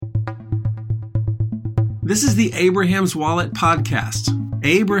This is the Abraham's Wallet podcast.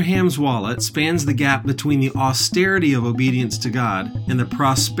 Abraham's Wallet spans the gap between the austerity of obedience to God and the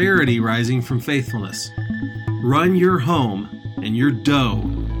prosperity rising from faithfulness. Run your home and your dough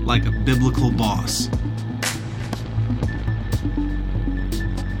like a biblical boss.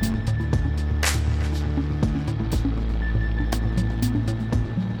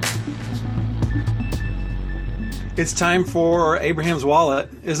 It's time for Abraham's Wallet,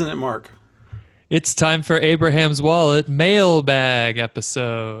 isn't it, Mark? It's time for Abraham's Wallet mailbag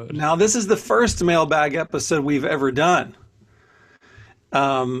episode. Now, this is the first mailbag episode we've ever done.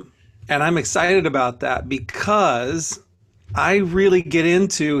 And I'm excited about that because I really get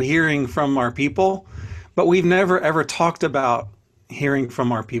into hearing from our people, but we've never ever talked about hearing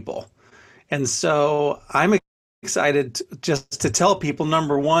from our people. And so I'm excited just to tell people,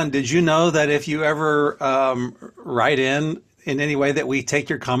 number one, did you know that if you ever write in any way that we take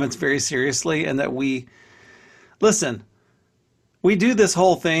your comments very seriously and that we listen? We do this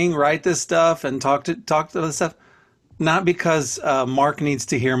whole thing, write this stuff and talk to this stuff, not because Mark needs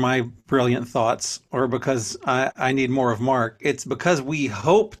to hear my brilliant thoughts or because I need more of Mark. It's because we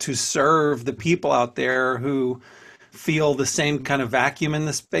hope to serve the people out there who feel the same kind of vacuum in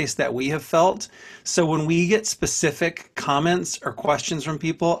the space that we have felt. So when we get specific comments or questions from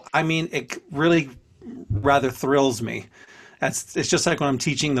people, I mean, it really rather thrills me. It's just like when I'm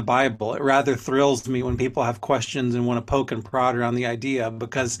teaching the Bible. It rather thrills me when people have questions and want to poke and prod around the idea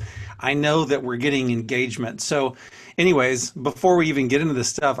because I know that we're getting engagement. So anyways, before we even get into this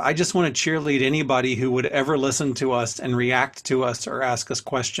stuff, I just want to cheerlead anybody who would ever listen to us and react to us or ask us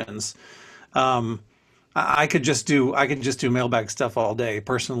questions. I could just do mailbag stuff all day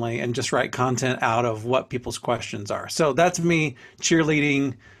personally and just write content out of what people's questions are. So that's me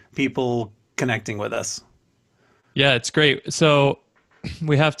cheerleading people connecting with us. Yeah, it's great. So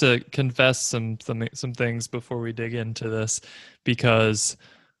we have to confess some things before we dig into this because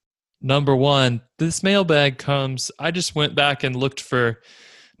number one, this mailbag comes, I just went back and looked for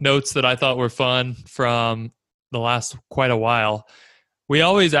notes that I thought were fun from the last quite a while. We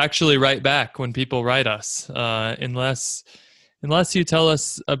always actually write back when people write us, unless you tell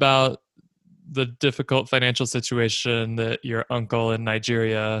us about the difficult financial situation that your uncle in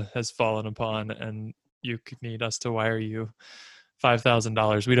Nigeria has fallen upon and you could need us to wire you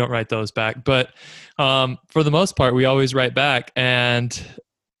 $5,000. We don't write those back. But for the most part, we always write back. And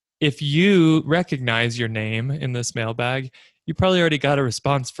if you recognize your name in this mailbag, you probably already got a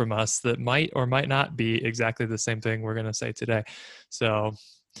response from us that might or might not be exactly the same thing we're going to say today. So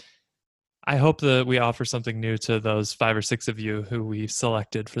I hope that we offer something new to those 5 or 6 of you who we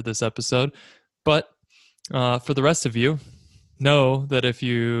selected for this episode. But for the rest of you, know that if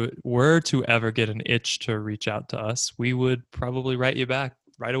you were to ever get an itch to reach out to us, we would probably write you back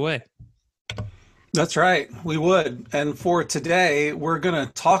right away. That's right. We would. And for today, we're going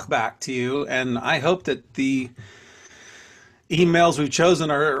to talk back to you. And I hope that the emails we've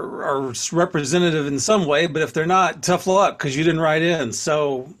chosen are representative in some way, but if they're not, tough luck because you didn't write in.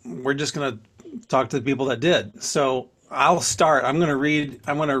 So we're just going to talk to the people that did. So I'll start. I'm going to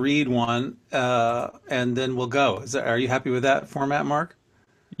read one, and then we'll go. Are you happy with that format, Mark?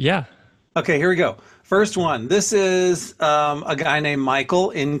 Yeah. Okay, here we go. First one. This is a guy named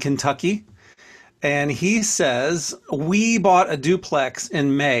Michael in Kentucky. And he says, we bought a duplex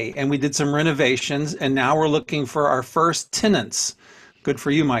in May and we did some renovations and now we're looking for our first tenants. Good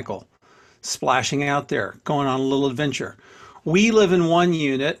for you, Michael. Splashing out there, going on a little adventure. We live in one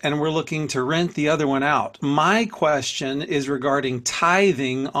unit and we're looking to rent the other one out. My question is regarding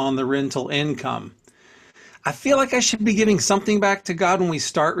tithing on the rental income. I feel like I should be giving something back to God when we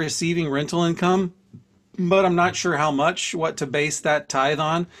start receiving rental income, but I'm not sure how much, what to base that tithe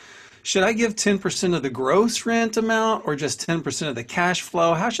on. Should I give 10% of the gross rent amount or just 10% of the cash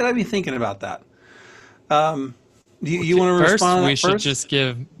flow? How should I be thinking about that? You want to respond? We should just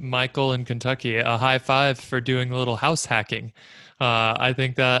give Michael in Kentucky a high five for doing a little house hacking. I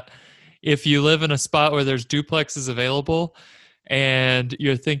think that if you live in a spot where there's duplexes available and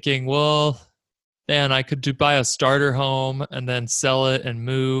you're thinking, well, man, I could buy a starter home and then sell it and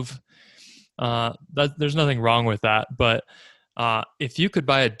move. There's nothing wrong with that. But if you could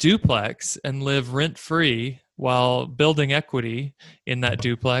buy a duplex and live rent-free while building equity in that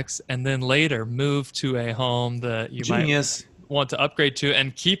duplex and then later move to a home that you might want to upgrade to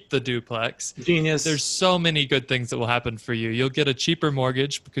and keep the duplex. Genius. There's so many good things that will happen for you. You'll get a cheaper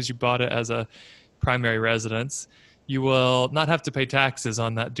mortgage because you bought it as a primary residence. You will not have to pay taxes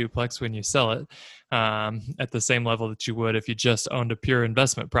on that duplex when you sell it. at the same level that you would if you just owned a pure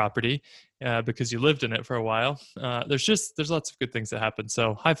investment property because you lived in it for a while. There's lots of good things that happen.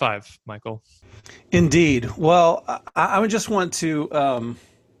 So high five, Michael. Indeed. Well, I would just want to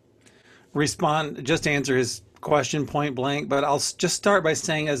respond, just answer his question point blank, but I'll just start by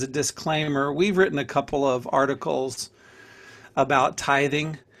saying, as a disclaimer, we've written a couple of articles about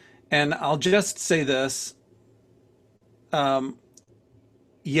tithing, and I'll just say this.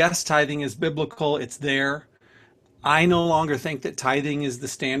 Yes, tithing is biblical, it's there. I no longer think that tithing is the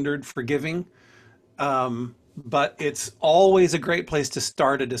standard for giving, but it's always a great place to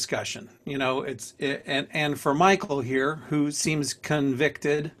start a discussion. And for Michael here, who seems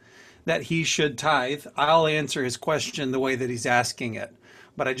convicted that he should tithe, I'll answer his question the way that he's asking it.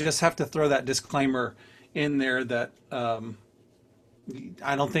 But I just have to throw that disclaimer in there that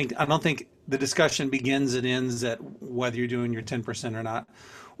I don't think the discussion begins and ends at whether you're doing your 10% or not.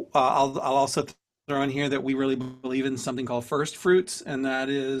 I'll also throw in here that we really believe in something called first fruits, and that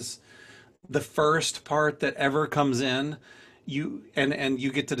is the first part that ever comes in. You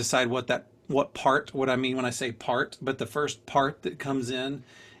get to decide what I mean when I say part, but the first part that comes in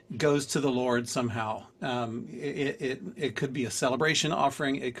goes to the Lord somehow. It could be a celebration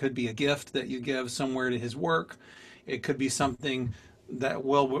offering. It could be a gift that you give somewhere to His work. It could be something that,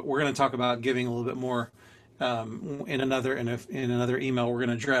 well, we're going to talk about giving a little bit more in another email we're going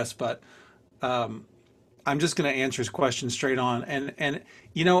to address. But I'm just going to answer his question straight on. And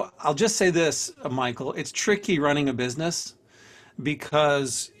I'll just say this, Michael, it's tricky running a business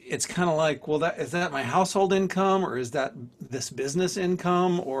because it's kind of like, well, is that my household income, or is that this business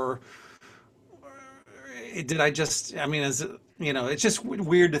income, or did I just, I mean, it's just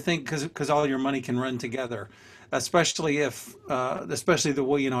weird to think because all your money can run together, especially especially the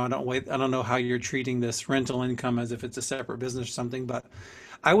way, I don't know how you're treating this rental income as if it's a separate business or something, but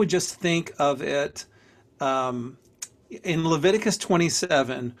I would just think of it in Leviticus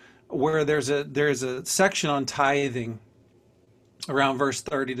 27, where there's a section on tithing around verse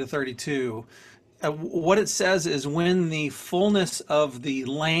 30 to 32. What it says is, when the fullness of the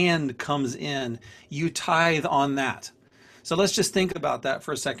land comes in, you tithe on that. So let's just think about that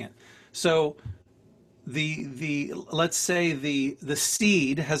for a second. So let's say the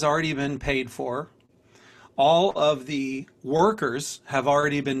seed has already been paid for. All of the workers have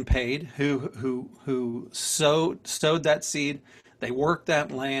already been paid who sowed that seed. They worked that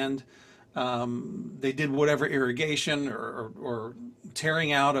land. They did whatever irrigation or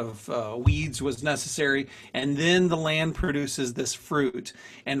tearing out of weeds was necessary, and then the land produces this fruit.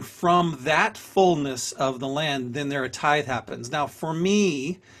 And from that fullness of the land, then a tithe happens. Now, for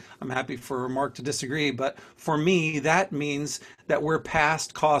me, I'm happy for Mark to disagree, but for me, that means that we're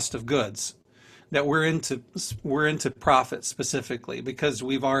past cost of goods, that we're into profit specifically, because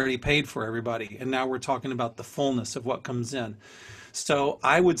we've already paid for everybody, and now we're talking about the fullness of what comes in. So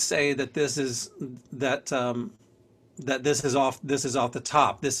I would say that this is off the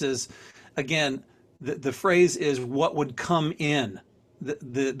top. This is, again, the phrase is what would come in,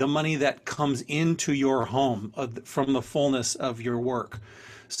 the money that comes into your home from the fullness of your work.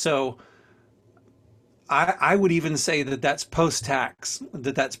 So I would even say that's post-tax,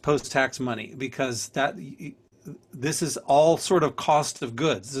 that's post-tax money, because this is all sort of cost of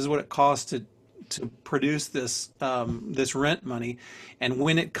goods. This is what it costs to produce this rent money, and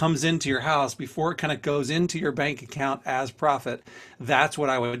when it comes into your house, before it kind of goes into your bank account as profit, that's what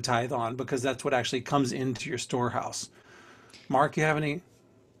I would tithe on, because that's what actually comes into your storehouse. Mark, you have any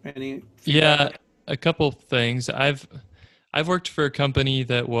feedback? Yeah, a couple things. I've worked for a company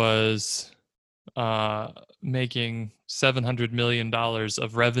that was making $700 million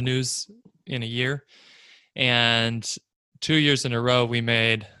of revenues in a year, and 2 years in a row we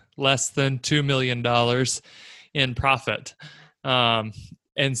made less than $2 million in profit.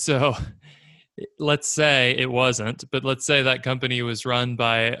 And so let's say it wasn't, but let's say that company was run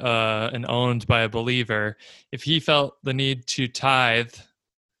by and owned by a believer. If he felt the need to tithe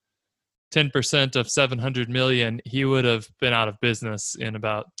 10% of 700 million, he would have been out of business in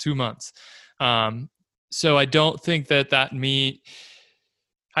about 2 months. So I don't think that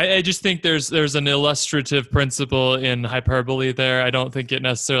I just think there's an illustrative principle in hyperbole there. I don't think it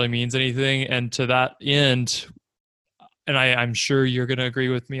necessarily means anything. And to that end, and I'm sure you're going to agree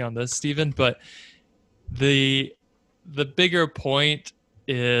with me on this, Stephen, but the bigger point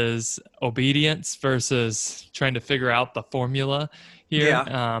is obedience versus trying to figure out the formula here.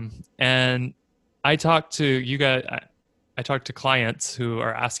 Yeah. And I talk to clients who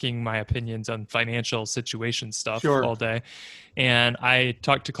are asking my opinions on financial situation stuff Sure. all day. And I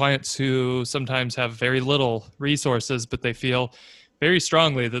talk to clients who sometimes have very little resources, but they feel very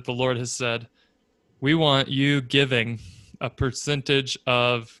strongly that the Lord has said, we want you giving a percentage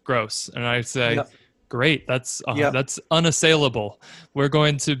of gross. And I say, Yep. great, that's Yep. that's unassailable. We're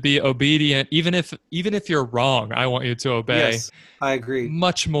going to be obedient, even if you're wrong. I want you to obey Yes, I agree.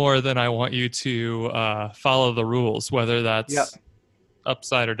 much more than I want you to follow the rules, whether Yep. that's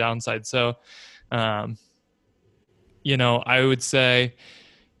upside or downside. So, um, I would say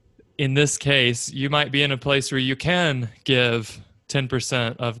in this case, you might be in a place where you can give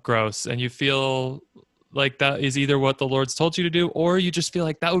 10% of gross and you feel like that is either what the Lord's told you to do, or you just feel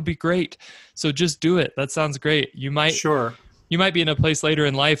like that would be great. So just do it. That sounds great. Sure. You might be in a place later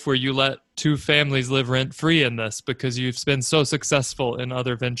in life where you let two families live rent free in this because you've been so successful in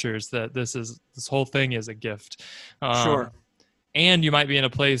other ventures that this whole thing is a gift. Sure. And you might be in a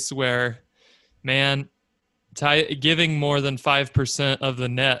place where, man, giving more than 5% of the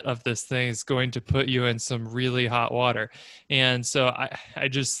net of this thing is going to put you in some really hot water. And so I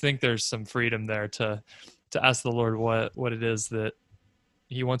just think there's some freedom there to ask the Lord what it is that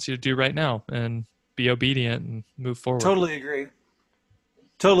he wants you to do right now and be obedient and move forward. Totally agree.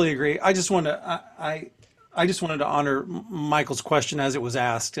 Totally agree. I just wanted to honor Michael's question as it was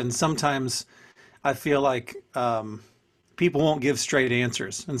asked, and sometimes I feel like people won't give straight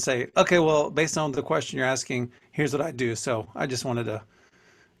answers and say, "Okay, well, based on the question you're asking, here's what I do." So I just wanted to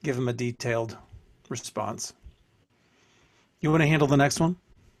give him a detailed response. You want to handle the next one?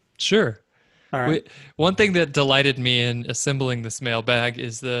 Sure. All right. We, One thing that delighted me in assembling this mailbag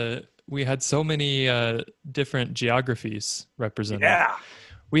is we had so many different geographies represented. Yeah.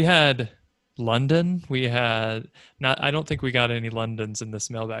 We had London. We had not. I don't think we got any Londons in this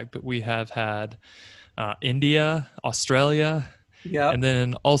mailbag, but we have had India, Australia, and Yep.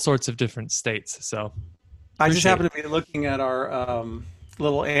 then all sorts of different states. So I just appreciate happened it. to be looking at our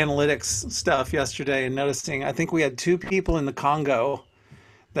little analytics stuff yesterday and noticing I think we had two people in the Congo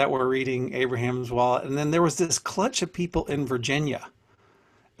that were reading Abraham's Wallet, and then there was this clutch of people in Virginia.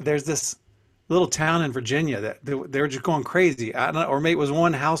 There's this little town in Virginia that they were just going crazy. I don't know, or maybe it was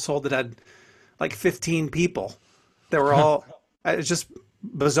one household that had like 15 people that were all. It's just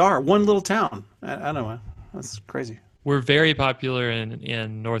bizarre. One little town. I don't know. That's crazy. We're very popular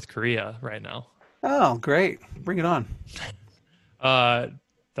in North Korea right now. Oh, great! Bring it on. Uh,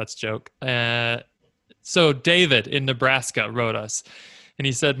 that's a joke. So David in Nebraska wrote us, and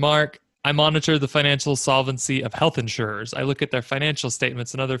he said, "Mark, I monitor the financial solvency of health insurers. I look at their financial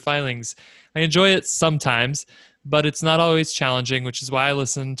statements and other filings. I enjoy it sometimes, but it's not always challenging, which is why I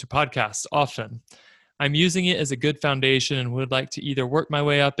listen to podcasts often. I'm using it as a good foundation and would like to either work my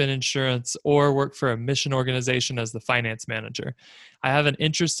way up in insurance or work for a mission organization as the finance manager. I have an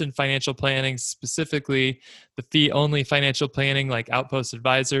interest in financial planning, specifically the fee only financial planning like Outpost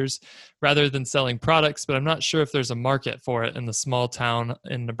Advisors, rather than selling products, but I'm not sure if there's a market for it in the small town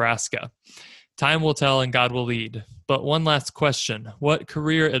in Nebraska. Time will tell and God will lead. But one last question. What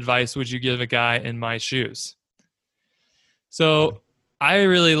career advice would you give a guy in my shoes?" So I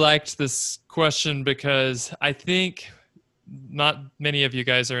really liked this question because I think not many of you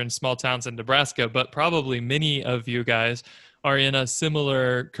guys are in small towns in Nebraska, but probably many of you guys are in a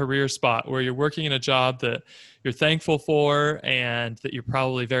similar career spot where you're working in a job that you're thankful for and that you're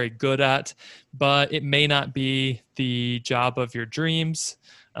probably very good at, but it may not be the job of your dreams.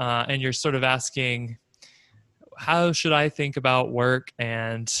 And you're sort of asking, how should I think about work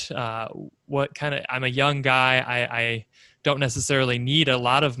and what kind of, I'm a young guy. I don't necessarily need a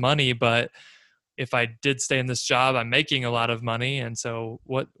lot of money, but if I did stay in this job, I'm making a lot of money. And so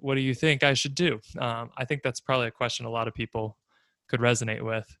what do you think I should do? I think that's probably a question a lot of people could resonate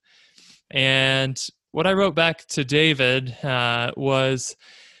with. And what I wrote back to David was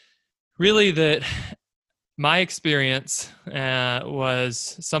really that my experience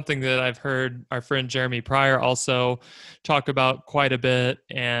was something that I've heard our friend Jeremy Pryor also talk about quite a bit.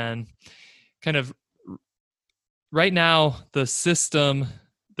 And kind of right now, the system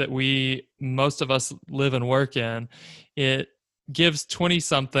that most of us live and work in, it gives 20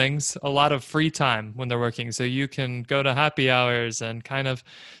 somethings a lot of free time when they're working. So you can go to happy hours and kind of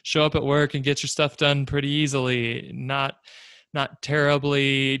show up at work and get your stuff done pretty easily, not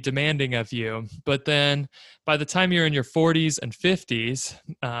terribly demanding of you. But then by the time you're in your 40s and 50s,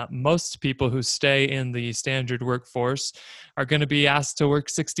 most people who stay in the standard workforce are going to be asked to work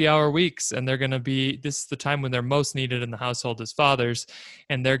 60-hour weeks. And this is the time when they're most needed in the household as fathers.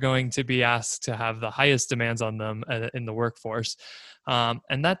 And they're going to be asked to have the highest demands on them in the workforce.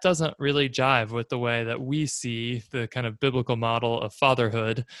 And that doesn't really jive with the way that we see the kind of biblical model of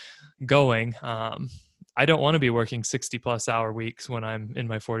fatherhood going. I don't want to be working 60 plus hour weeks when I'm in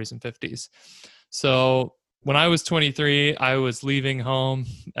my 40s and 50s. So when I was 23, I was leaving home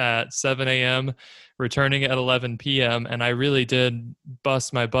at 7 a.m., returning at 11 p.m., and I really did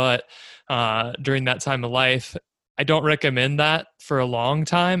bust my butt during that time of life. I don't recommend that for a long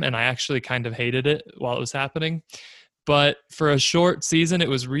time, and I actually kind of hated it while it was happening. But for a short season, it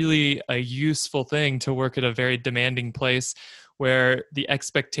was really a useful thing to work at a very demanding place where the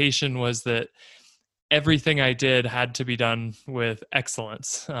expectation was that everything I did had to be done with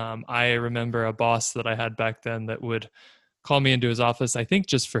excellence. I remember a boss that I had back then that would call me into his office, I think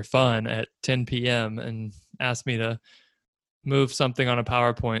just for fun, at 10 p.m. and ask me to move something on a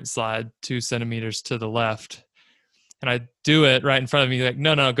PowerPoint slide 2 centimeters to the left. And I'd do it right in front of me, like,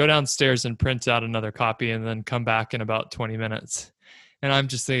 no, go downstairs and print out another copy and then come back in about 20 minutes. And I'm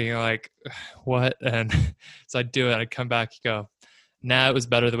just thinking, like, what? And so I'd do it. I'd come back, go, nah, it was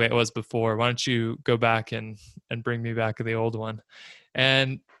better the way it was before. Why don't you go back and bring me back to the old one?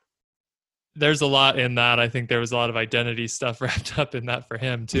 And there's a lot in that. I think there was a lot of identity stuff wrapped up in that for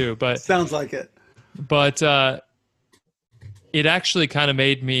him too. But sounds like it. But it actually kind of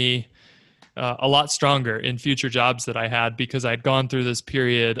made me a lot stronger in future jobs that I had, because I'd gone through this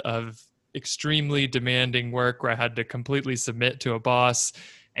period of extremely demanding work where I had to completely submit to a boss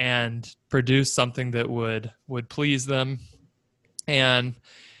and produce something that would please them. And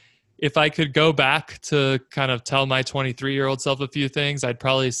if I could go back to kind of tell my 23-year-old self a few things, I'd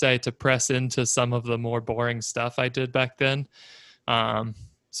probably say to press into some of the more boring stuff I did back then.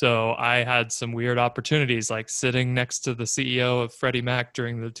 So I had some weird opportunities, like sitting next to the CEO of Freddie Mac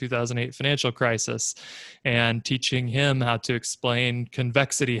during the 2008 financial crisis and teaching him how to explain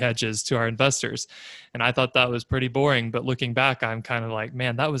convexity hedges to our investors. And I thought that was pretty boring, but looking back, I'm kind of like,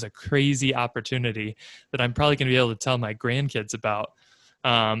 man, that was a crazy opportunity that I'm probably going to be able to tell my grandkids about.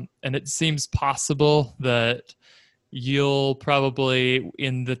 And it seems possible that you'll probably,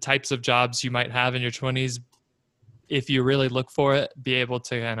 in the types of jobs you might have in your 20s, if you really look for it, be able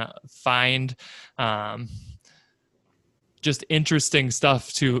to kind of find just interesting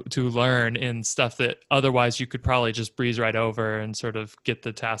stuff to learn in stuff that otherwise you could probably just breeze right over and sort of get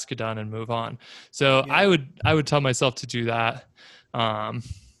the task done and move on. So yeah. I would tell myself to do that,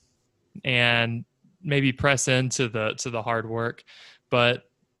 and maybe press into the hard work. But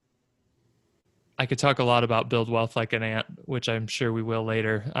I could talk a lot about Build Wealth Like an Ant, which I'm sure we will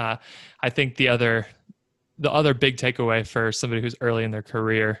later. I think the other big takeaway for somebody who's early in their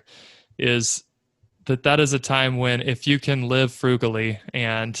career is that is a time when, if you can live frugally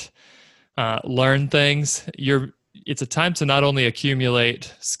and learn things, it's a time to not only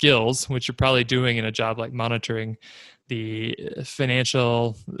accumulate skills, which you're probably doing in a job like monitoring the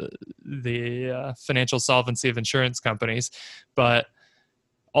financial solvency of insurance companies, but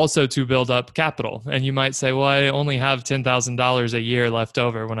also to build up capital. And you might say, well, I only have $10,000 a year left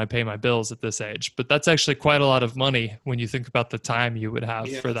over when I pay my bills at this age. But that's actually quite a lot of money when you think about the time you would have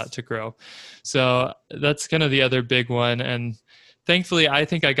for that to grow. So that's kind of the other big one. And thankfully, I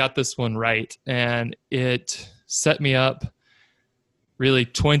think I got this one right. And it set me up really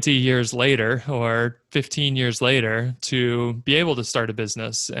 20 years later or 15 years later to be able to start a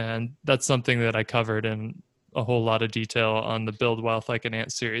business. And that's something that I covered in a whole lot of detail on the Build Wealth Like an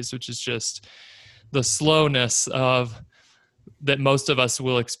Ant series, which is just the slowness of that most of us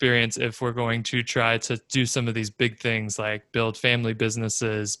will experience if we're going to try to do some of these big things like build family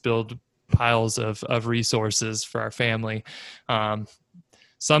businesses, build piles of resources for our family.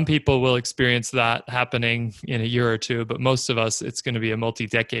 Some people will experience that happening in a year or two, but most of us, it's going to be a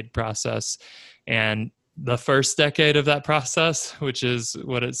multi-decade process. And the first decade of that process, which is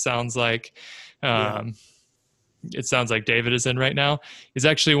what it sounds like, it sounds like David is in right now, is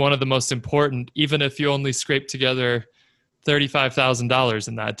actually one of the most important, even if you only scrape together $35,000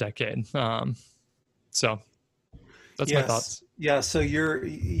 in that decade. So that's my thoughts. Yeah. So your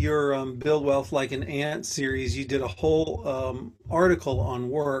Build Wealth Like an Ant series, you did a whole article on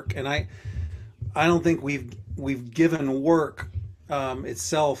work, and I don't think we've given work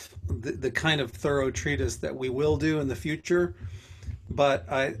itself the kind of thorough treatise that we will do in the future. But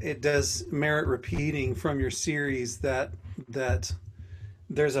it does merit repeating from your series that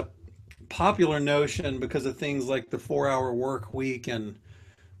there's a popular notion, because of things like the 4-hour work week and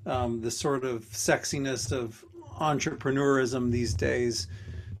the sort of sexiness of entrepreneurism these days.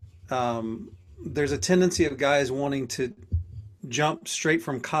 There's a tendency of guys wanting to jump straight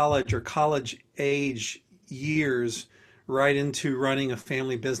from college or college age years right into running a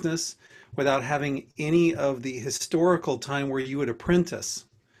family business, without having any of the historical time where you would apprentice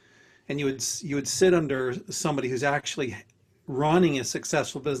and you would sit under somebody who's actually running a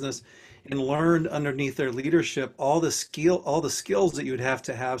successful business and learned underneath their leadership all the skills that you would have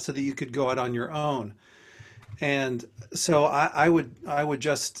to have so that you could go out on your own. And so I would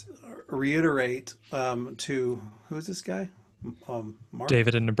just reiterate to who is this guy? Mark?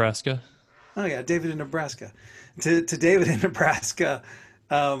 David in Nebraska. Oh yeah, David in Nebraska. To David in Nebraska,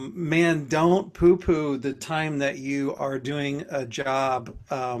 man, don't poo-poo the time that you are doing a job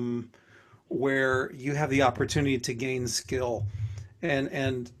where you have the opportunity to gain skill,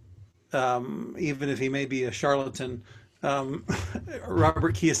 and even if he may be a charlatan, um,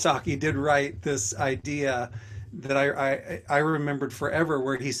 Robert Kiyosaki did write this idea that I remembered forever,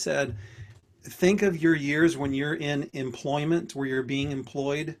 where he said, think of your years when you're in employment, where you're being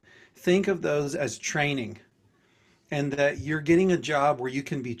employed. Think of those as training, and that you're getting a job where you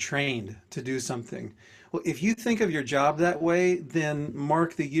can be trained to do something. Well, if you think of your job that way, then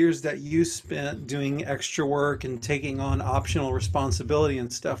mark the years that you spent doing extra work and taking on optional responsibility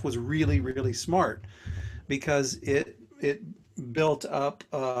and stuff was really, really smart, because it built up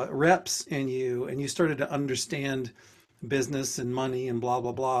reps in you, and you started to understand business and money and blah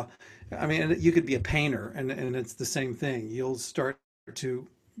blah blah. I mean, you could be a painter, and it's the same thing. You'll start to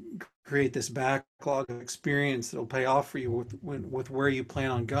create this backlog of experience that'll pay off for you with where you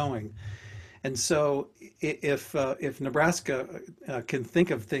plan on going. And so, if Nebraska can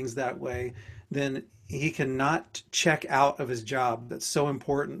think of things that way, then he cannot check out of his job. That's so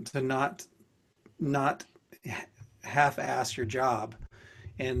important, to not half-ass your job,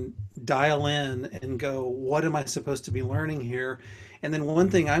 and dial in and go, what am I supposed to be learning here? And then one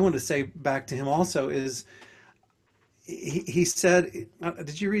thing I want to say back to him also is, he said,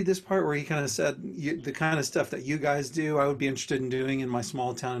 did you read this part where he kind of said, the kind of stuff that you guys do, I would be interested in doing in my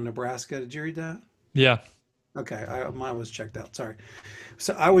small town in Nebraska. Did you read that? Yeah. Okay, mine was checked out. Sorry.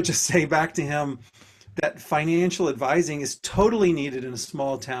 So I would just say back to him that financial advising is totally needed in a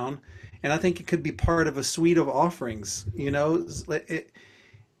small town, and I think it could be part of a suite of offerings.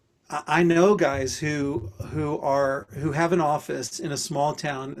 I know guys who have an office in a small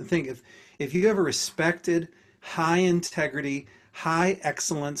town. And think, if you have a respected, high integrity, high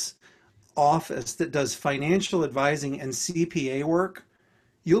excellence office that does financial advising and CPA work,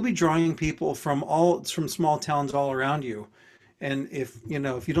 you'll be drawing people from small towns all around you. And if you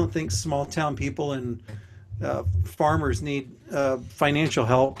don't think small town people and farmers need financial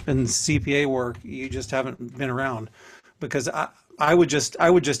help and CPA work, you just haven't been around. Because I would just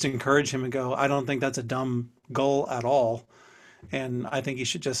encourage him and go, I don't think that's a dumb goal at all, and I think he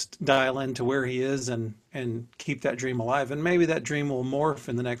should just dial into where he is and keep that dream alive. And maybe that dream will morph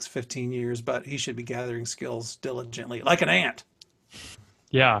in the next 15 years, but he should be gathering skills diligently, like an ant.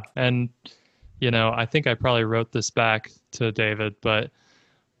 Yeah. And, I think I probably wrote this back to David, but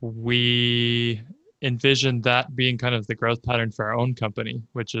we envisioned that being kind of the growth pattern for our own company,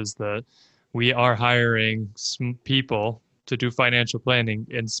 which is that we are hiring people to do financial planning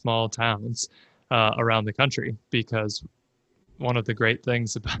in small towns around the country, because one of the great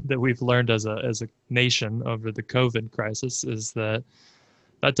things that we've learned as a nation over the COVID crisis is that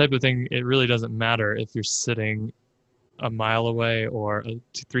type of thing, it really doesn't matter if you're sitting a mile away or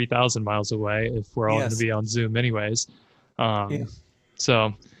 3,000 miles away, if we're all going to Yes. be on Zoom anyways. Yeah.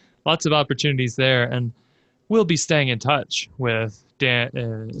 So lots of opportunities there, and we'll be staying in touch with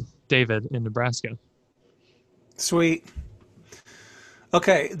David in Nebraska. Sweet.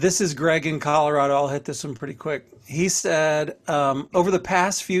 Okay, this is Greg in Colorado. I'll hit this one pretty quick. He said, over the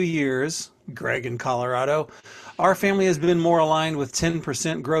past few years, Greg in Colorado, our family has been more aligned with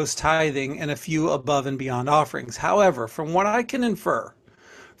 10% gross tithing and a few above and beyond offerings. However, from what I can infer,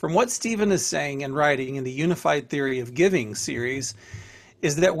 from what Stephen is saying and writing in the Unified Theory of Giving series,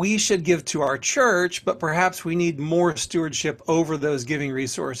 is that we should give to our church, but perhaps we need more stewardship over those giving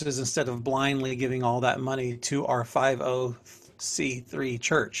resources instead of blindly giving all that money to our 50c3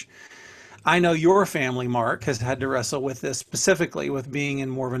 church. I know your family, Mark, has had to wrestle with this, specifically with being in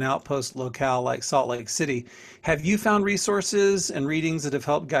more of an outpost locale like Salt Lake City. Have you found resources and readings that have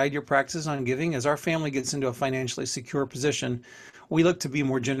helped guide your practice on giving? As our family gets into a financially secure position, we look to be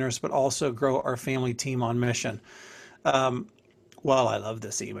more generous, but also grow our family team on mission. Well, I love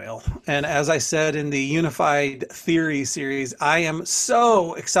this email. And as I said in the Unified Theory series, I am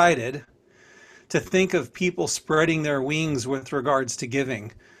so excited to think of people spreading their wings with regards to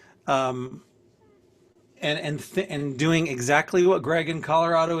giving, and doing exactly what Greg in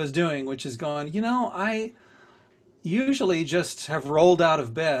Colorado is doing, which is going, I usually just have rolled out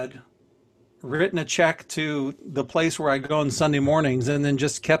of bed, written a check to the place where I go on Sunday mornings, and then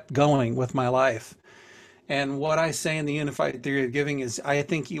just kept going with my life. And what I say in the Unified Theory of Giving is, I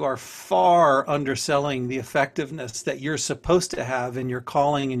think you are far underselling the effectiveness that you're supposed to have in your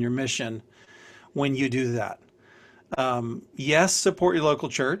calling and your mission when you do that. Yes, support your local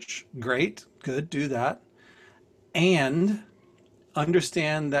church. Great, good, do that. and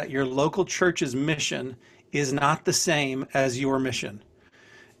understand that your local church's mission is not the same as your mission.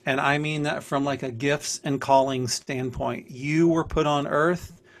 And I mean that from like a gifts and calling standpoint. You were put on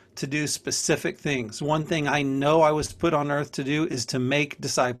earth to do specific things. One thing I know I was put on earth to do is to make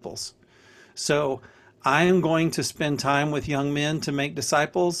disciples. So I am going to spend time with young men to make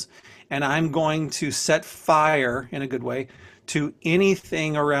disciples, and I'm going to set fire in a good way to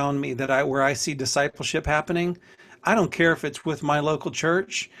anything around me that I where I see discipleship happening. I don't care if it's with my local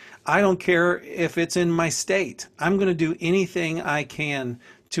church. I don't care if it's in my state. I'm going to do anything I can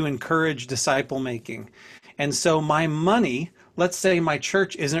to encourage disciple making. And so my money, let's say my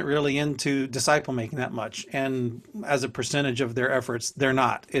church isn't really into disciple making that much, and as a percentage of their efforts, they're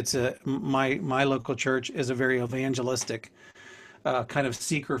not. It's a my local church is a very evangelistic, kind of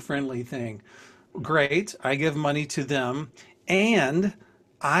seeker friendly thing. Great, I give money to them, and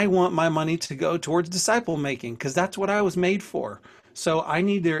I want my money to go towards disciple making because that's what I was made for. So I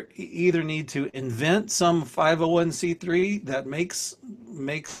need to either need to invent some 501c3 that makes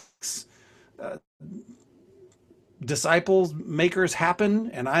disciples makers happen,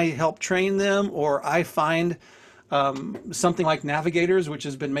 and I help train them, or I find something like Navigators, which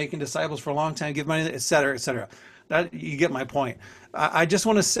has been making disciples for a long time, give money, et cetera, et cetera. That you get my point. I just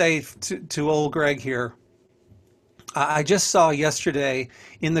want to say to old Greg here, I just saw yesterday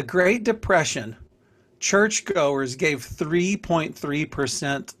in the Great Depression, churchgoers gave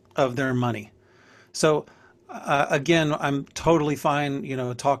 3.3% of their money. So again, I'm totally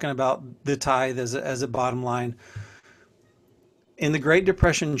fine, talking about the tithe as a bottom line. In the Great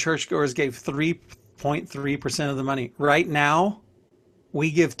Depression, churchgoers gave 3.3% of the money. Right now, we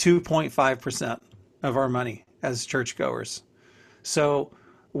give 2.5% of our money as churchgoers. So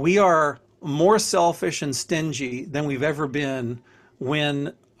we are more selfish and stingy than we've ever been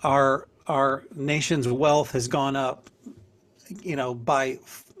when our nation's wealth has gone up, by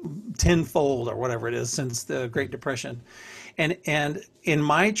tenfold or whatever it is since the Great Depression. And in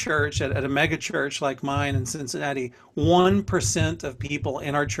my church, at a mega church like mine in Cincinnati, 1% of people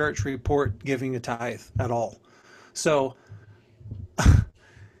in our church report giving a tithe at all. So,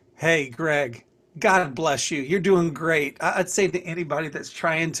 hey, Greg, God bless you. You're doing great. I'd say to anybody that's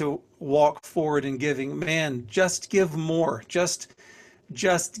trying to walk forward in giving, man, just give more. Just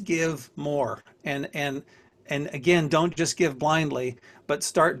give more. And again, don't just give blindly, but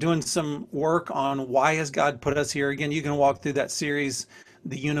start doing some work on why has God put us here. Again, you can walk through that series,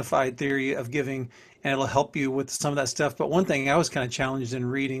 The Unified Theory of Giving, and it'll help you with some of that stuff. But one thing I was kind of challenged in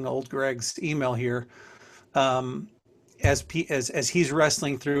reading old Greg's email here, as he's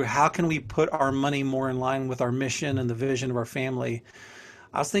wrestling through how can we put our money more in line with our mission and the vision of our family.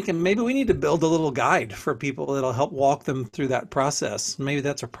 I was thinking maybe we need to build a little guide for people that'll help walk them through that process. Maybe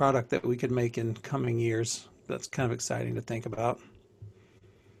that's a product that we could make in coming years. That's kind of exciting to think about.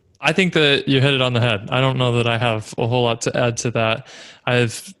 I think that you hit it on the head. I don't know that I have a whole lot to add to that. I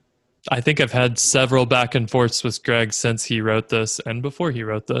think I've had several back and forths with Greg since he wrote this and before he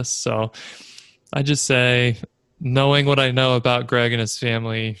wrote this. So I just say, knowing what I know about Greg and his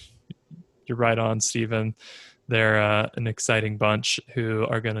family, you're right on, Stephen. They're an exciting bunch who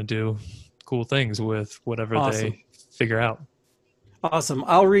are going to do cool things with whatever they figure out. Awesome.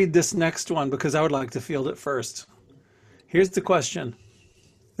 I'll read this next one because I would like to field it first. Here's the question.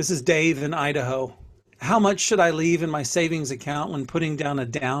 This is Dave in Idaho. How much should I leave in my savings account when putting down a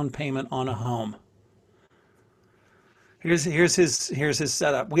down payment on a home? Here's his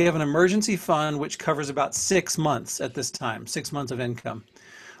setup. We have an emergency fund which covers about 6 months at this time, 6 months of income.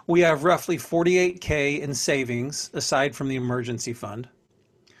 We have roughly $48K in savings aside from the emergency fund.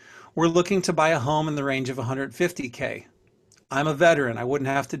 We're looking to buy a home in the range of $150K. I'm a veteran. I wouldn't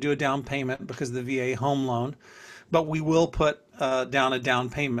have to do a down payment because of the VA home loan, but we will put down a down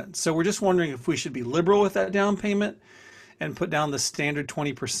payment. So we're just wondering if we should be liberal with that down payment and put down the standard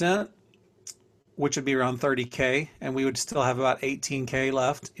 20%, which would be around $30K, and we would still have about $18K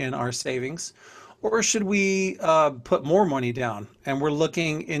left in our savings. Or should we put more money down? And we're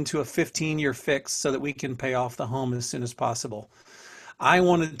looking into a 15-year fix so that we can pay off the home as soon as possible. I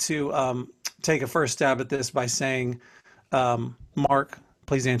wanted to take a first stab at this by saying, Mark,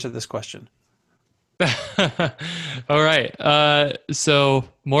 please answer this question. All right. So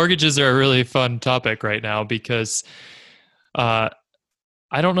mortgages are a really fun topic right now because I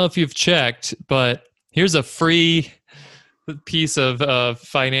don't know if you've checked, but here's a free piece of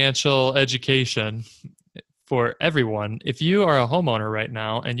financial education for everyone. If you are a homeowner right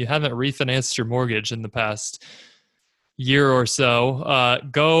now and you haven't refinanced your mortgage in the past year or so,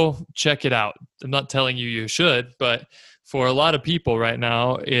 go check it out. I'm not telling you should, but for a lot of people right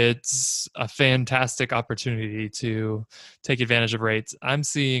now, it's a fantastic opportunity to take advantage of rates. I'm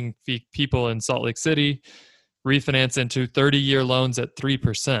seeing people in Salt Lake City refinance into 30-year loans at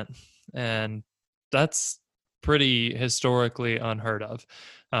 3%. And that's pretty historically unheard of.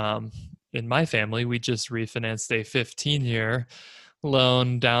 In my family, we just refinanced a 15-year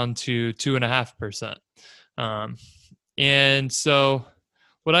loan down to 2.5%. And so,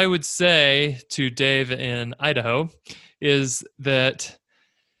 what I would say to Dave in Idaho is that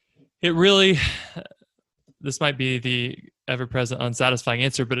it really, this might be the ever present unsatisfying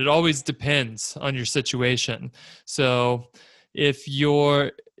answer, but it always depends on your situation. So, if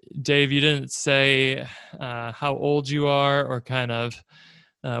you're, Dave, you didn't say how old you are or kind of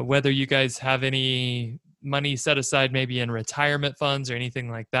whether you guys have any money set aside maybe in retirement funds or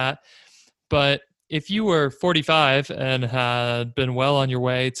anything like that. But if you were 45 and had been well on your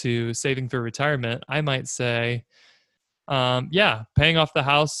way to saving for retirement, I might say, yeah, paying off the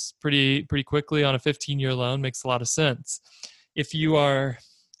house pretty quickly on a 15-year loan makes a lot of sense. If you are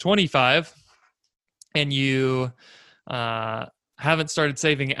 25 and you haven't started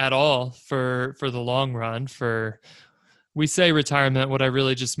saving at all for the long run, we say retirement, what I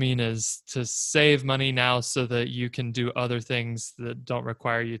really just mean is to save money now so that you can do other things that don't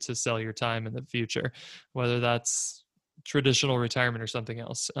require you to sell your time in the future, whether that's traditional retirement or something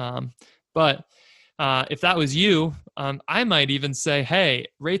else. But if that was you, I might even say, hey,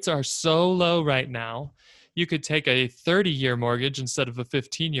 rates are so low right now, you could take a 30-year mortgage instead of a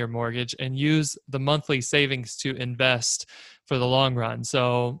 15-year mortgage and use the monthly savings to invest for the long run.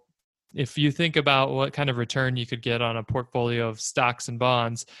 So if you think about what kind of return you could get on a portfolio of stocks and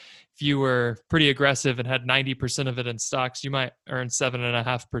bonds, if you were pretty aggressive and had 90% of it in stocks, you might earn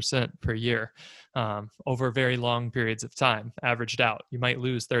 7.5% per year over very long periods of time, averaged out. You might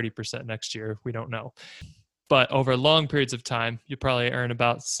lose 30% next year. We don't know. But over long periods of time, you probably earn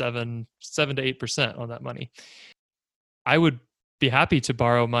about 7 to 8% on that money. I would be happy to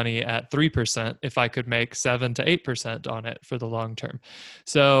borrow money at 3% if I could make 7 to 8% on it for the long term.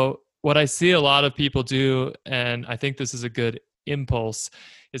 So what I see a lot of people do, and I think this is a good impulse,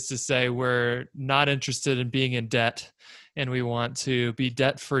 is to say we're not interested in being in debt and we want to be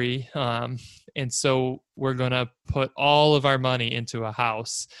debt free. And so we're going to put all of our money into a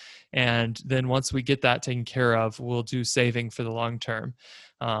house. And then once we get that taken care of, we'll do saving for the long term.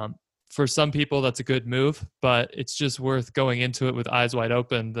 For some people, that's a good move, but it's just worth going into it with eyes wide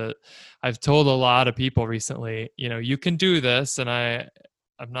open. That I've told a lot of people recently, you can do this, and I'm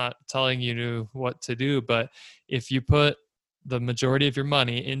not telling you what to do, but if you put the majority of your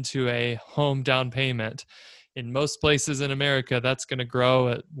money into a home down payment, in most places in America, that's going to grow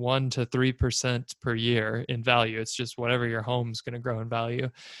at 1 to 3% per year in value. It's just whatever your home's going to grow in value.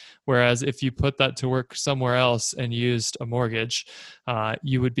 Whereas if you put that to work somewhere else and used a mortgage,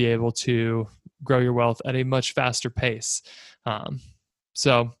 you would be able to grow your wealth at a much faster pace.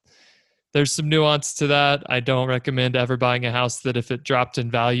 So there's some nuance to that. I don't recommend ever buying a house that if it dropped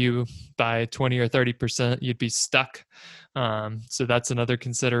in value by 20 or 30%, you'd be stuck. So that's another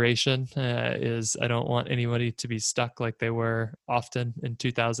consideration, is I don't want anybody to be stuck like they were often in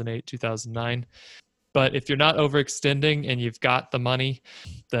 2008, 2009. But if you're not overextending and you've got the money,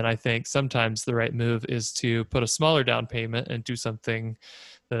 then I think sometimes the right move is to put a smaller down payment and do something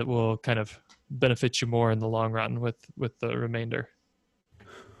that will kind of benefit you more in the long run with the remainder.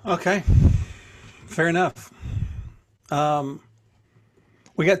 Okay, fair enough.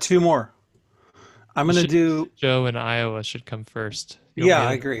 We got two more. I'm going to do. Joe in Iowa should come first. Yeah,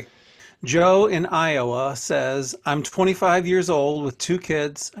 I agree. Joe in Iowa says, I'm 25 years old with 2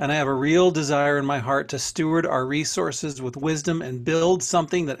 kids, and I have a real desire in my heart to steward our resources with wisdom and build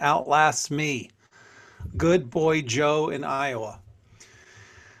something that outlasts me. Good boy, Joe in Iowa.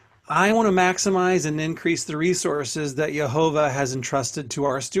 I want to maximize and increase the resources that Jehovah has entrusted to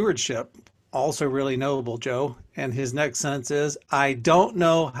our stewardship. Also really noble, Joe. And his next sentence is, I don't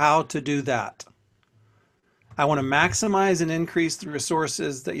know how to do that. I want to maximize and increase the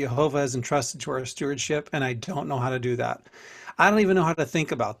resources that Jehovah has entrusted to our stewardship, and I don't know how to do that. I don't even know how to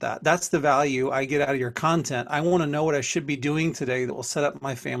think about that. That's the value I get out of your content. I want to know what I should be doing today that will set up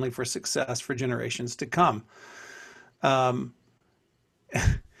my family for success for generations to come. I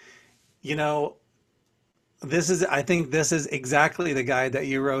think this is exactly the guy that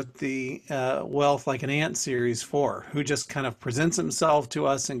you wrote the Wealth Like an Ant series for, who just kind of presents himself to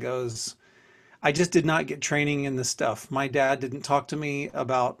us and goes, I just did not get training in this stuff. My dad didn't talk to me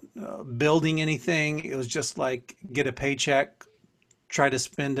about building anything. It was just like, get a paycheck, try to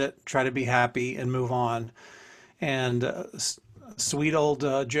spend it, try to be happy, and move on. And sweet old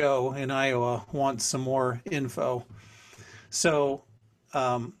Joe in Iowa wants some more info. So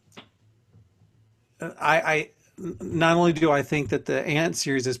um, I not only do I think that the Ant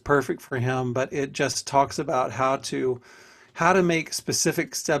series is perfect for him, but it just talks about how to make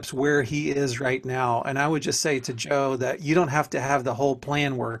specific steps where he is right now. And I would just say to Joe that you don't have to have the whole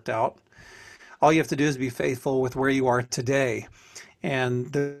plan worked out. All you have to do is be faithful with where you are today.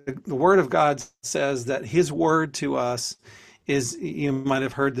 And the Word of God says that His Word to us is, you might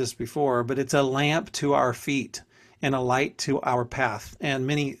have heard this before, but it's a lamp to our feet and a light to our path. And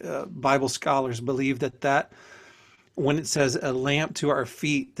many Bible scholars believe that when it says a lamp to our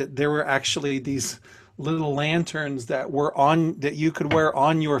feet, that there were actually these little lanterns that you could wear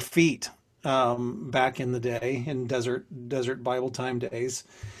on your feet back in the day in desert Bible time days,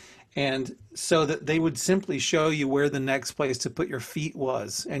 and so that they would simply show you where the next place to put your feet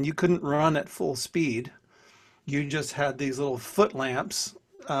was, and you couldn't run at full speed. You just had these little foot lamps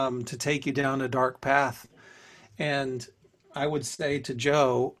to take you down a dark path. And I would say to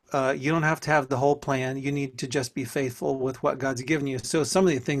Joe, you don't have to have the whole plan. You need to just be faithful with what God's given you. So some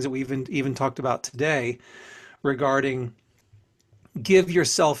of the things that we've even talked about today regarding give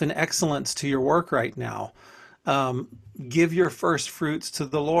yourself in excellence to your work right now. Um, give your first fruits to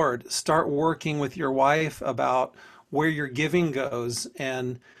the Lord. Start working with your wife about where your giving goes,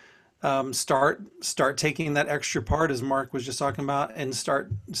 and start taking that extra part, as Mark was just talking about, and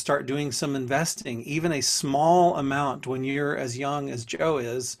start doing some investing. Even a small amount when you're as young as Joe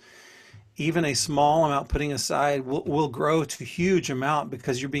is, even a small amount putting aside will grow to huge amount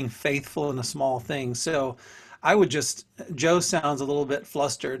because you're being faithful in a small thing. So I would just, Joe sounds a little bit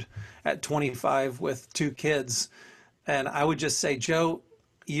flustered at 25 with two kids. And I would just say, Joe,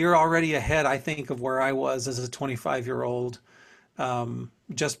 you're already ahead, I think, of where I was as a 25-year-old,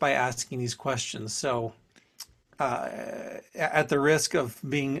 just by asking these questions. So, at the risk of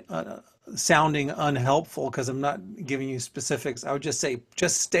being sounding unhelpful, because I'm not giving you specifics, I would just say,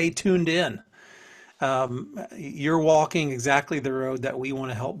 just stay tuned in. You're walking exactly the road that we want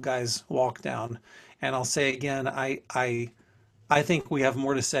to help guys walk down. And I'll say again, I think we have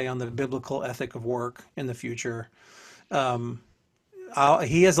more to say on the biblical ethic of work in the future. Um,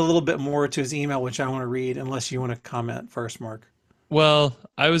 he has a little bit more to his email, which I want to read, unless you want to comment first, Mark. Well,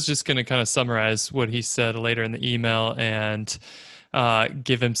 I was just going to kind of summarize what he said later in the email and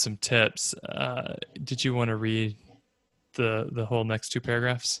give him some tips. Did you want to read the whole next two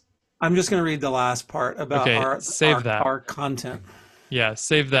paragraphs? I'm just going to read the last part about Okay, our save that. our content. Yeah,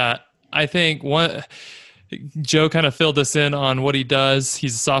 save that. I think Joe kind of filled us in on what he does.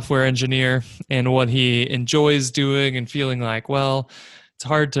 He's a software engineer and what he enjoys doing and feeling like, well, it's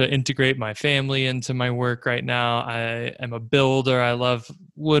hard to integrate my family into my work right now. I am a builder. I love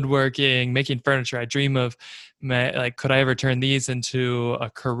woodworking, making furniture. I dream of could I ever turn these into a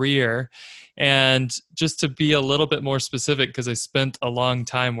career? And just to be a little bit more specific, because I spent a long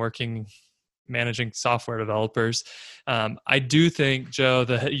time managing software developers. I do think, Joe,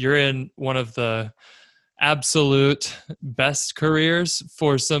 that you're in one of the absolute best careers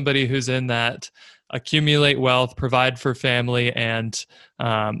for somebody who's in that accumulate wealth, provide for family, and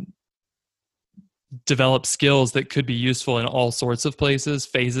develop skills that could be useful in all sorts of places,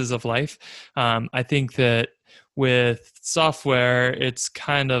 phases of life. I think that with software, it's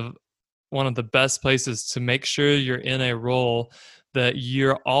kind of one of the best places to make sure you're in a role that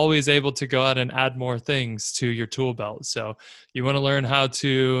you're always able to go out and add more things to your tool belt. So you want to learn how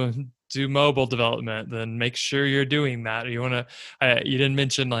to do mobile development, then make sure you're doing that. You want to, you didn't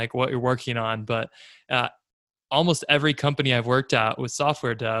mention like what you're working on, but almost every company I've worked at with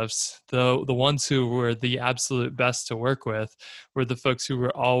software devs, the ones who were the absolute best to work with were the folks who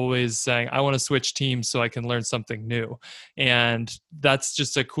were always saying, I want to switch teams so I can learn something new. And that's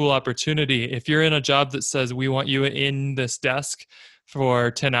just a cool opportunity. If you're in a job that says, we want you in this desk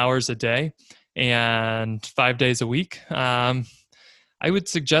for 10 hours a day and 5 days a week, I would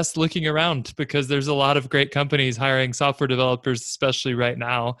suggest looking around, because there's a lot of great companies hiring software developers, especially right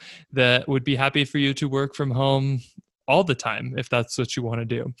now, that would be happy for you to work from home all the time if that's what you want to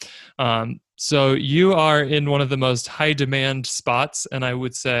do. So you are in one of the most high demand spots. And I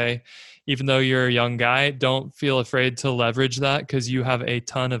would say, even though you're a young guy, don't feel afraid to leverage that, because you have a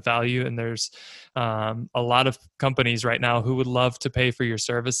ton of value. And there's a lot of companies right now who would love to pay for your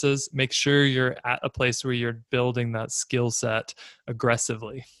services. Make sure you're at a place where you're building that skill set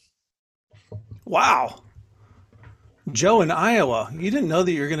aggressively. Wow. Joe in Iowa, you didn't know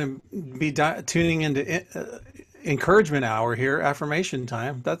that you're going to be tuning into encouragement hour here, affirmation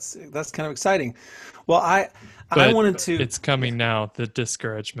time. That's kind of exciting. Well, I But wanted to. it's coming now, the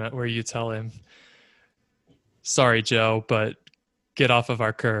discouragement where you tell him, sorry, Joe, but get off of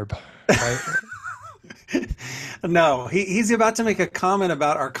our curb. Right? No, he's about to make a comment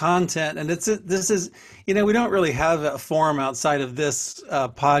about our content, and this is, we don't really have a forum outside of this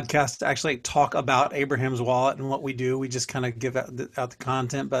podcast to actually talk about Abraham's Wallet and what we do. We just kind of give out the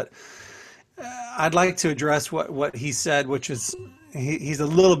content, but I'd like to address what he said, which is he's a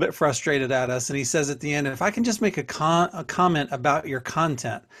little bit frustrated at us, and he says at the end, if I can just make a comment about your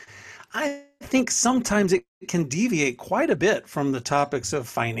content. I think sometimes it can deviate quite a bit from the topics of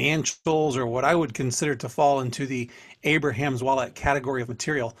financials or what I would consider to fall into the Abraham's Wallet category of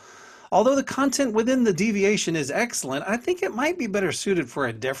material. Although the content within the deviation is excellent, I think it might be better suited for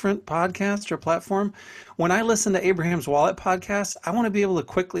a different podcast or platform. When I listen to Abraham's Wallet podcast, I want to be able to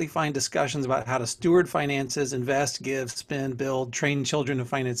quickly find discussions about how to steward finances, invest, give, spend, build, train children in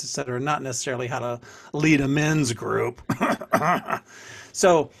finance, etc., not necessarily how to lead a men's group.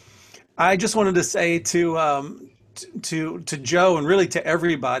 So I just wanted to say to Joe and really to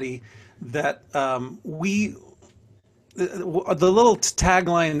everybody that the little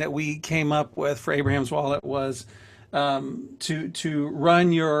tagline that we came up with for Abraham's Wallet was to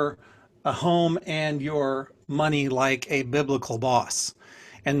run your home and your money like a biblical boss.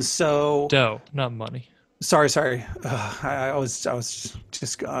 And so, Dough, not money. sorry, I was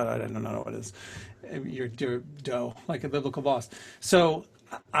just I don't know what it is. Your dough like a biblical boss. So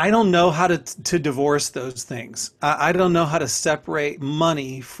I don't know how to divorce those things. I don't know how to separate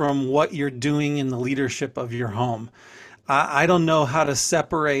money from what you're doing in the leadership of your home. I don't know how to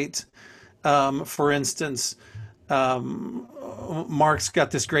separate, for instance, Mark's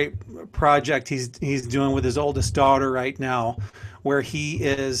got this great project he's doing with his oldest daughter right now, where he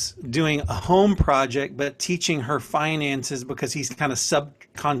is doing a home project but teaching her finances because he's kind of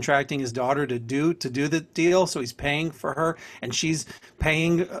subcontracting his daughter to do the deal. So he's paying for her and she's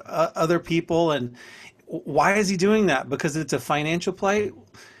paying other people. And why is he doing that? Because it's a financial play.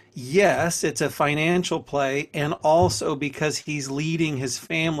 Yes, it's a financial play, and also because he's leading his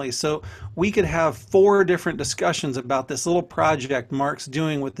family. So we could have 4 different discussions about this little project Mark's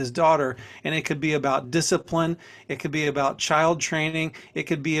doing with his daughter, and it could be about discipline, it could be about child training, it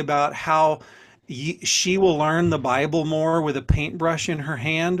could be about how she will learn the Bible more with a paintbrush in her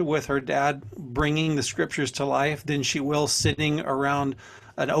hand, with her dad bringing the scriptures to life, than she will sitting around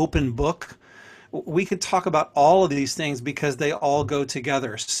an open book. We could talk about all of these things because they all go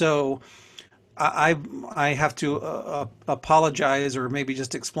together. So I have to apologize or maybe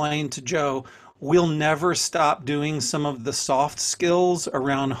just explain to Joe, we'll never stop doing some of the soft skills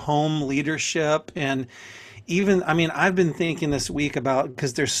around home leadership. And even, I mean, I've been thinking this week about,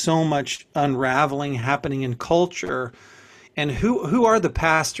 because there's so much unraveling happening in culture, and who are the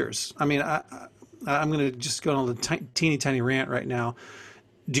pastors? I mean, I'm going to just go on a teeny tiny rant right now.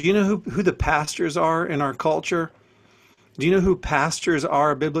 Do you know who the pastors are in our culture? Do you know who pastors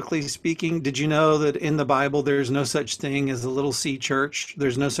are, biblically speaking? Did you know that in the Bible there's no such thing as a little C church?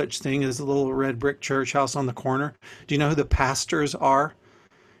 There's no such thing as a little red brick church house on the corner. Do you know who the pastors are?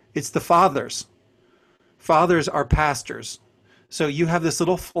 It's the fathers. Fathers are pastors. So you have this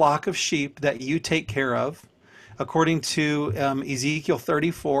little flock of sheep that you take care of. According to Ezekiel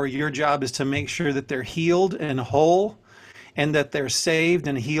 34, your job is to make sure that they're healed and whole, and that they're saved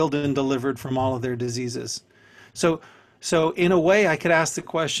and healed and delivered from all of their diseases. So in a way, I could ask the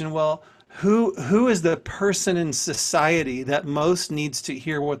question, well, who is the person in society that most needs to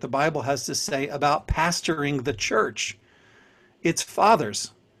hear what the Bible has to say about pastoring the church? It's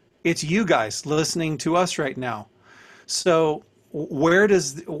fathers. It's you guys listening to us right now. So where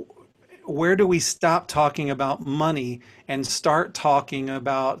do we stop talking about money and start talking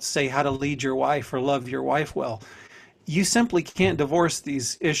about, say, how to lead your wife or love your wife well? You simply can't divorce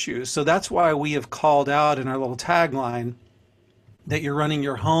these issues. So that's why we have called out in our little tagline that you're running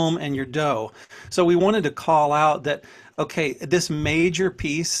your home and your dough. So we wanted to call out that, okay, this major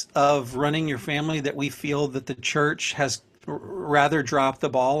piece of running your family that we feel that the church has rather dropped the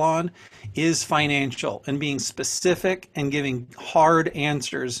ball on is financial, and being specific and giving hard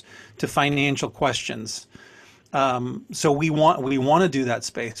answers to financial questions. So we want to do that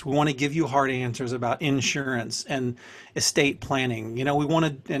space. We want to give you hard answers about insurance and estate planning. We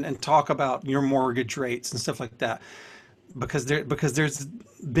want to and talk about your mortgage rates and stuff like that, because there's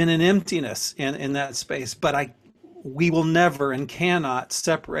been an emptiness in that space. But we will never and cannot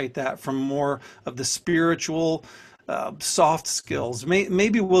separate that from more of the spiritual, soft skills.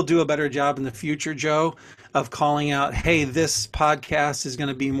 Maybe we'll do a better job in the future, Joe, of calling out, hey, this podcast is going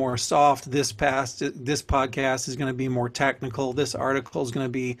to be more soft. This podcast is going to be more technical. This article is going to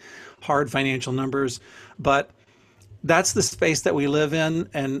be hard financial numbers. But that's the space that we live in,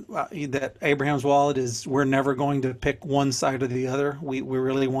 and that Abraham's Wallet is. We're never going to pick one side or the other. We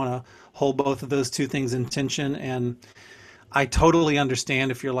really want to hold both of those two things in tension. And I totally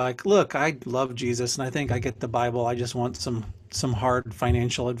understand if you're like, look, I love Jesus and I think I get the Bible. I just want some hard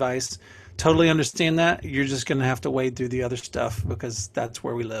financial advice. Totally understand that. You're just going to have to wade through the other stuff because that's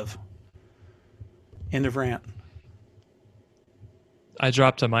where we live. End of rant. I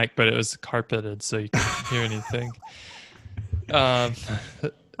dropped a mic, but it was carpeted, so you couldn't hear anything. All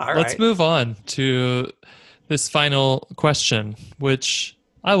Let's right. move on to this final question, which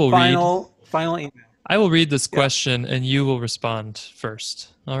I will read. Final email. I will read this Yeah. question, and you will respond first.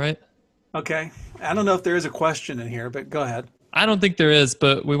 All right? Okay. I don't know if there is a question in here, but go ahead. I don't think there is,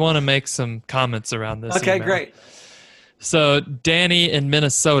 but we want to make some comments around this. Okay, email. great. So, Danny in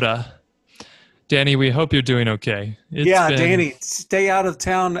Minnesota. Danny, we hope you're doing okay. Danny, stay out of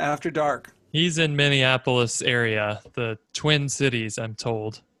town after dark. He's in Minneapolis area, the Twin Cities, I'm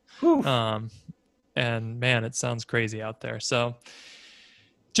told. Whew. And man, it sounds crazy out there. So,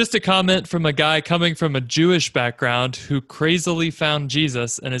 just a comment from a guy coming from a Jewish background who crazily found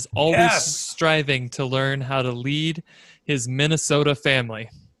Jesus and is always striving to learn how to lead his Minnesota family.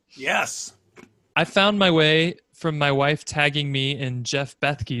 Yes. I found my way from my wife tagging me in Jeff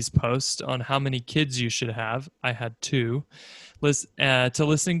Bethke's post on how many kids you should have. I had 2. To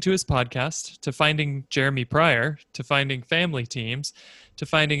listening to his podcast, to finding Jeremy Pryor, to finding family teams, to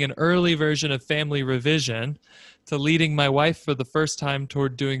finding an early version of Family Revision, to leading my wife for the first time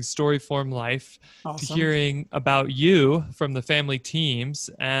toward doing Storyform Life, Awesome. to hearing about you from the family teams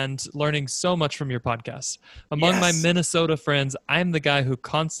and learning so much from your podcast. Among my Minnesota friends, I'm the guy who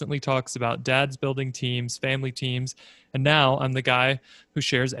constantly talks about dads building teams, family teams, and now I'm the guy who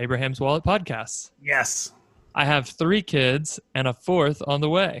shares Abraham's Wallet podcasts. Yes. I have 3 kids and a 4th on the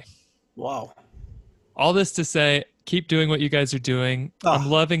way. Wow. All this to say, keep doing what you guys are doing. I'm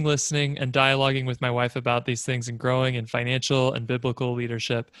loving listening and dialoguing with my wife about these things and growing in financial and biblical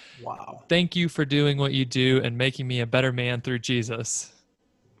leadership. Wow. Thank you for doing what you do and making me a better man through Jesus.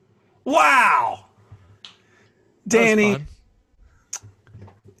 Wow. Danny, fun.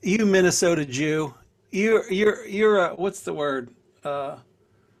 you Minnesota Jew, you're a, what's the word?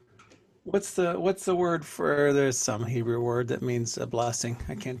 What's the word for, there's some Hebrew word that means a blessing.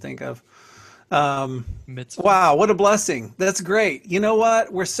 I can't think of. Mitzvah. Wow, what a blessing. That's great. You know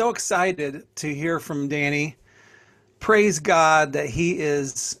what? We're so excited to hear from Danny. Praise God that he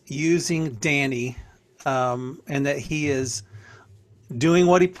is using Danny, and that he is doing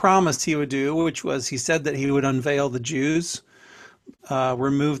what he promised he would do, which was he said that he would unveil the Jews,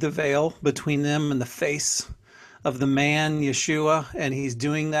 remove the veil between them and the face of the man, Yeshua, and he's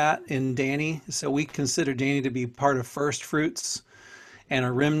doing that in Danny. So we consider Danny to be part of First Fruits and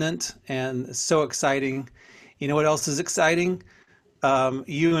a remnant, and it's so exciting. You know what else is exciting?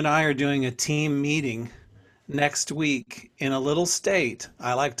 You and I are doing a team meeting next week in a little state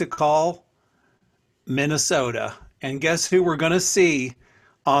I like to call Minnesota. And guess who we're going to see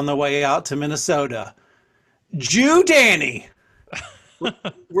on the way out to Minnesota? Jew Danny.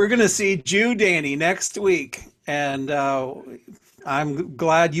 We're going to see Jew Danny next week. And I'm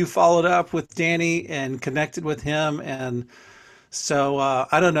glad you followed up with Danny and connected with him. And so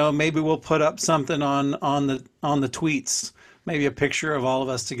I don't know, maybe we'll put up something on the tweets, maybe a picture of all of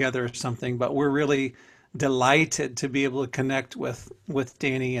us together or something. But we're really delighted to be able to connect with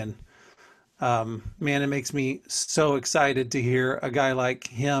Danny. And man, it makes me so excited to hear a guy like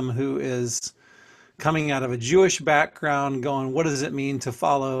him who is coming out of a Jewish background going, what does it mean to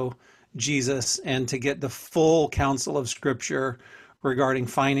follow Jesus and to get the full counsel of Scripture regarding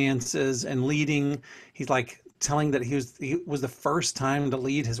finances and leading? He's like telling that he was the first time to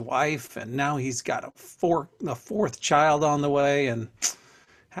lead his wife, and now he's got a fourth child on the way, and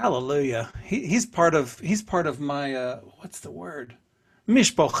hallelujah. He's part of my what's the word?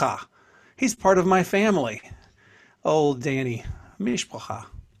 Mishpocha. He's part of my family. Old Danny. Mishpocha.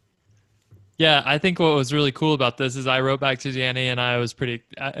 Yeah, I think what was really cool about this is I wrote back to Danny, and I was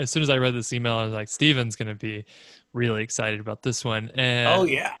as soon as I read this email, I was like, Steven's going to be really excited about this one. And, oh,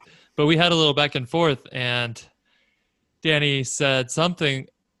 yeah. But we had a little back and forth, and Danny said something.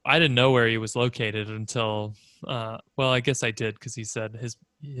 I didn't know where he was located until, well, I guess I did, because he said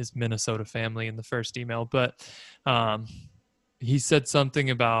his Minnesota family in the first email. But he said something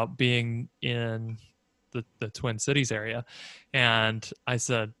about being in the Twin Cities area. And I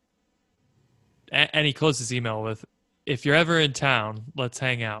said, and he closed his email with, if you're ever in town, let's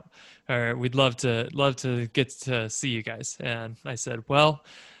hang out, or we'd love to get to see you guys. And I said, well,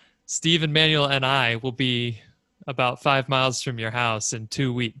 Steve and Manuel and I will be about 5 miles from your house in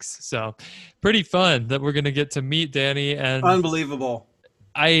 2 weeks. So pretty fun that we're going to get to meet Danny. And unbelievable.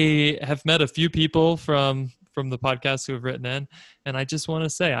 I have met a few people from from the podcast who have written in. And I just want to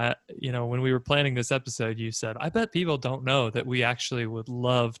say, when we were planning this episode, you said, I bet people don't know that we actually would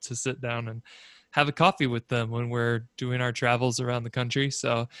love to sit down and have a coffee with them when we're doing our travels around the country.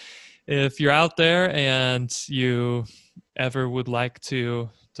 So if you're out there and you ever would like to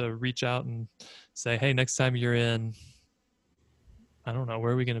reach out and say, hey, next time you're in, I don't know,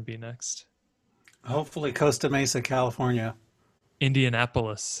 where are we going to be next? Hopefully Costa Mesa, California.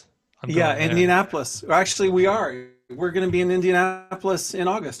 Indianapolis. Yeah, Indianapolis. Actually, we are. We're going to be in Indianapolis in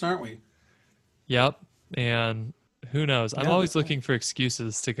August, aren't we? Yep. And who knows? I'm always looking for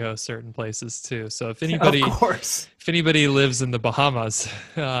excuses to go certain places too. So if anybody lives in the Bahamas,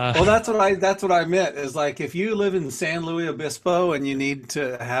 well, that's what I meant is like, if you live in San Luis Obispo and you need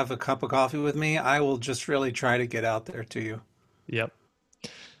to have a cup of coffee with me, I will just really try to get out there to you. Yep.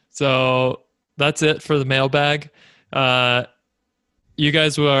 So that's it for the mailbag. You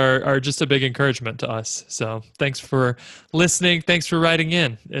guys are just a big encouragement to us. So thanks for listening. Thanks for writing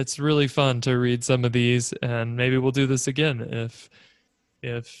in. It's really fun to read some of these, and maybe we'll do this again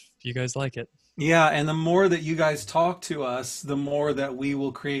if you guys like it. Yeah, and the more that you guys talk to us, the more that we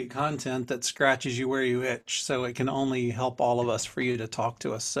will create content that scratches you where you itch. So it can only help all of us for you to talk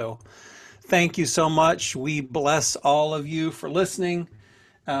to us. So thank you so much. We bless all of you for listening.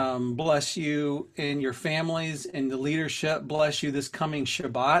 Bless you and your families and the leadership. Bless you this coming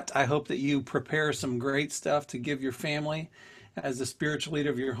Shabbat. I hope that you prepare some great stuff to give your family as the spiritual leader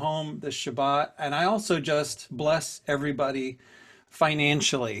of your home this Shabbat. And I also just bless everybody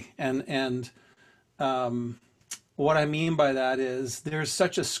financially. And what I mean by that is there's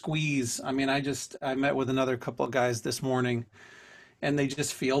such a squeeze. I mean, I met with another couple of guys this morning, and they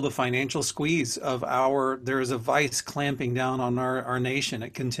just feel the financial squeeze of there is a vice clamping down on our nation.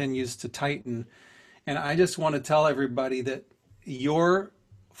 It continues to tighten. And I just want to tell everybody that your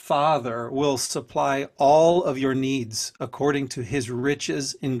Father will supply all of your needs according to his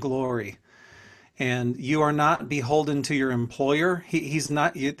riches in glory. And you are not beholden to your employer. He's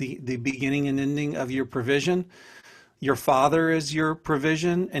not the beginning and ending of your provision. Your Father is your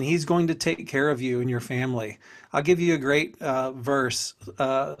provision, and he's going to take care of you and your family. I'll give you a great verse.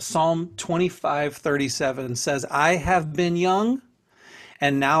 Psalm 25:37 says, I have been young,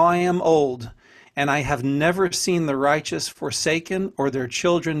 and now I am old, and I have never seen the righteous forsaken or their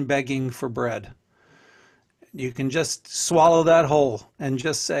children begging for bread. You can just swallow that whole and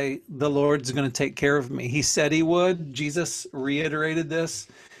just say, the Lord's going to take care of me. He said he would. Jesus reiterated this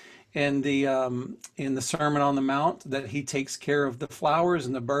in the Sermon on the Mount, that he takes care of the flowers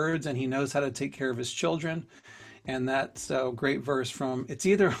and the birds, and he knows how to take care of his children. And that's a great verse from, it's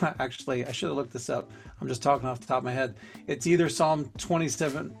either, actually, I should have looked this up. I'm just talking off the top of my head. It's either Psalm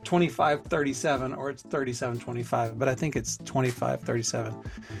 25:37 or it's 37:25, but I think it's 25:37.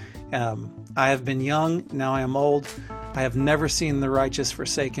 I have been young, now I am old. I have never seen the righteous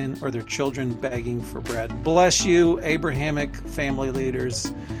forsaken or their children begging for bread. Bless you, Abrahamic family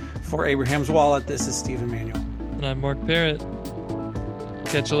leaders. For Abraham's Wallet, this is Stephen Manuel. And I'm Mark Parrott.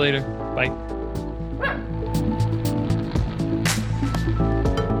 Catch you later. Bye.